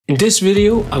In this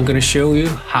video, I'm going to show you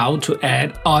how to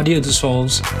add audio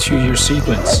dissolves to your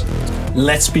sequence.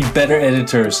 Let's be better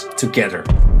editors together.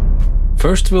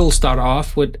 First, we'll start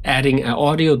off with adding an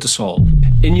audio dissolve.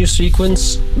 In your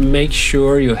sequence, make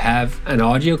sure you have an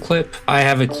audio clip. I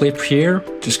have a clip here.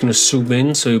 Just going to zoom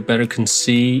in so you better can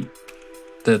see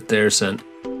that there's an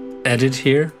edit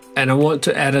here. And I want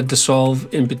to add a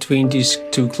dissolve in between these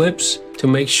two clips to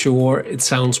make sure it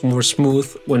sounds more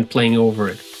smooth when playing over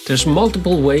it. There's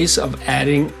multiple ways of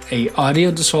adding an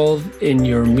audio dissolve in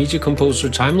your Media Composer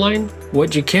timeline.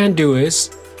 What you can do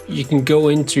is you can go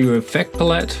into your effect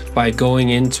palette by going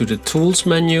into the tools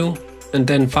menu and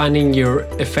then finding your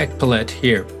effect palette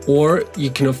here. Or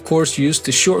you can of course use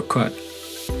the shortcut,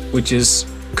 which is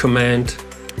Command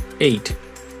 8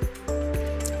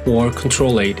 or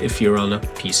Control 8 if you're on a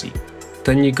PC.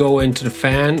 Then you go into the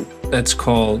fan that's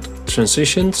called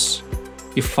Transitions.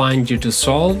 You find your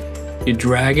dissolve, you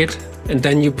drag it, and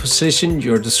then you position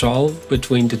your dissolve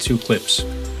between the two clips,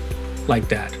 like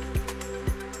that.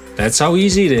 That's how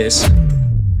easy it is.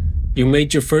 You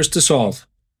made your first dissolve.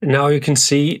 Now you can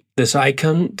see this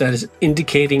icon that is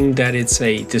indicating that it's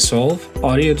a dissolve,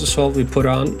 audio dissolve we put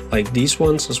on, like these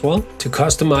ones as well. To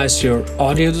customize your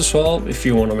audio dissolve, if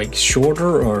you want to make it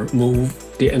shorter or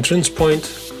move the entrance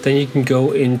point, then you can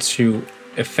go into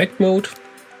effect mode.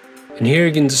 And here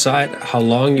you can decide how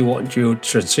long you want your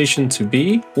transition to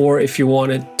be, or if you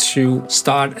want it to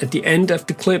start at the end of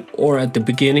the clip or at the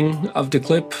beginning of the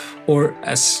clip, or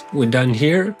as we're done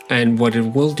here, and what it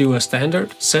will do as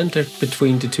standard, center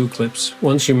between the two clips.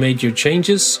 Once you made your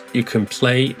changes, you can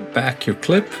play back your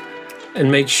clip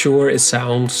and make sure it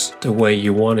sounds the way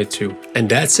you want it to. And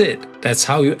that's it. That's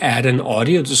how you add an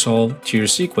audio dissolve to your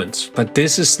sequence. But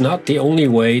this is not the only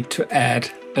way to add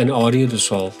an audio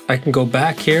dissolve. I can go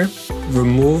back here,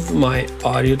 remove my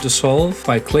audio dissolve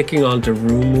by clicking on the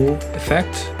remove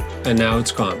effect, and now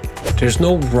it's gone. There's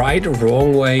no right or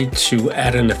wrong way to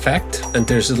add an effect, and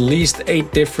there's at least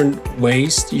 8 different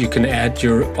ways you can add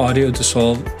your audio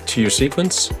dissolve to your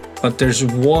sequence. But there's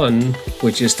one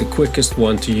which is the quickest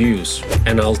one to use,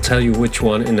 and I'll tell you which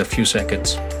one in a few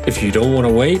seconds. If you don't want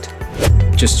to wait,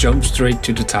 just jump straight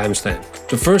to the timestamp.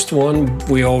 The first one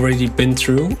we already been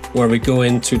through, where we go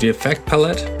into the effect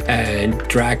palette and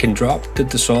drag and drop the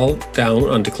dissolve down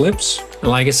on the clips.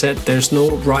 And like I said, there's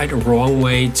no right or wrong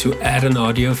way to add an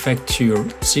audio effect to your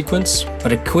sequence, but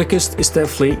the quickest is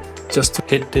definitely just to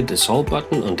hit the dissolve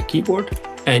button on the keyboard,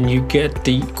 and you get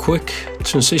the quick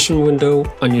transition window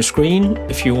on your screen.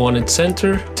 If you want it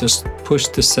center, just push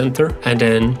the center and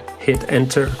then hit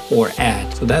enter or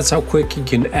add. So that's how quick you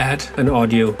can add an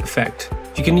audio effect.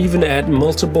 You can even add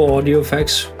multiple audio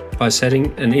effects by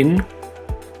setting an in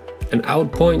and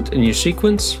out point in your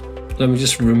sequence. Let me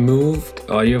just remove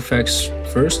the audio effects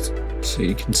first so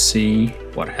you can see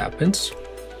what happens.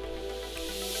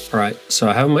 All right, so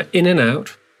I have my in and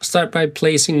out. I'll start by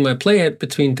placing my playhead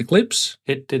between the clips,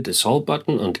 hit the dissolve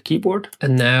button on the keyboard,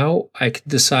 and now I can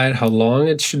decide how long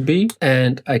it should be,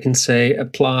 and I can say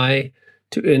apply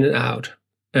to in and out.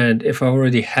 And if I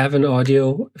already have an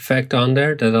audio effect on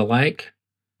there that I like,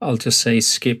 I'll just say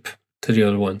skip to the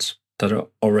other ones that are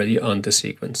already on the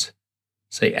sequence.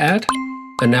 Say add,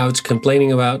 and now it's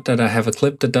complaining about that I have a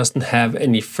clip that doesn't have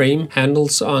any frame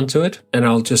handles onto it, and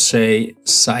I'll just say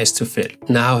size to fit.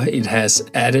 Now it has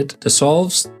added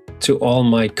dissolves to all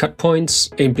my cut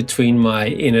points in between my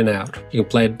in and out. You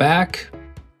can play it back,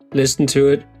 listen to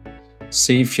it,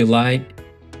 see if you like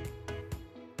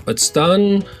what's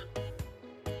done,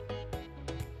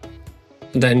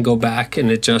 then go back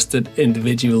and adjust it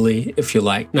individually if you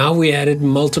like. Now we added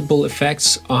multiple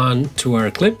effects on to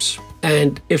our clips.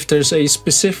 And if there's a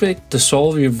specific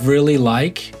dissolve you really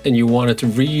like and you wanted to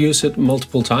reuse it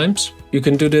multiple times, you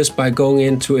can do this by going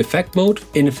into effect mode.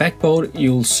 In effect mode,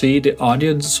 you'll see the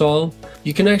audio dissolve.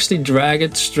 You can actually drag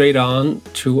it straight on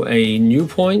to a new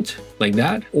point like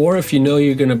that. Or if you know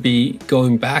you're going to be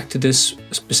going back to this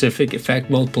specific effect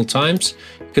multiple times,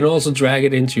 you can also drag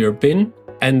it into your bin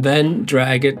and then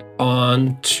drag it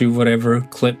on to whatever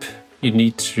clip you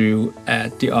need to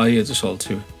add the audio dissolve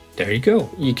to. There you go.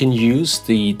 You can use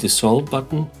the dissolve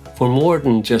button for more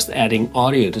than just adding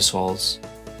audio dissolves.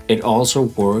 It also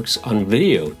works on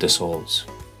video dissolves.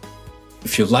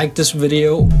 If you like this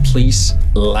video, please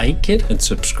like it and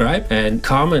subscribe, and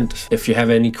comment if you have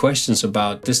any questions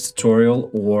about this tutorial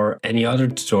or any other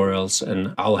tutorials,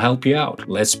 and I'll help you out.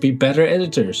 Let's be better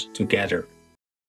editors together.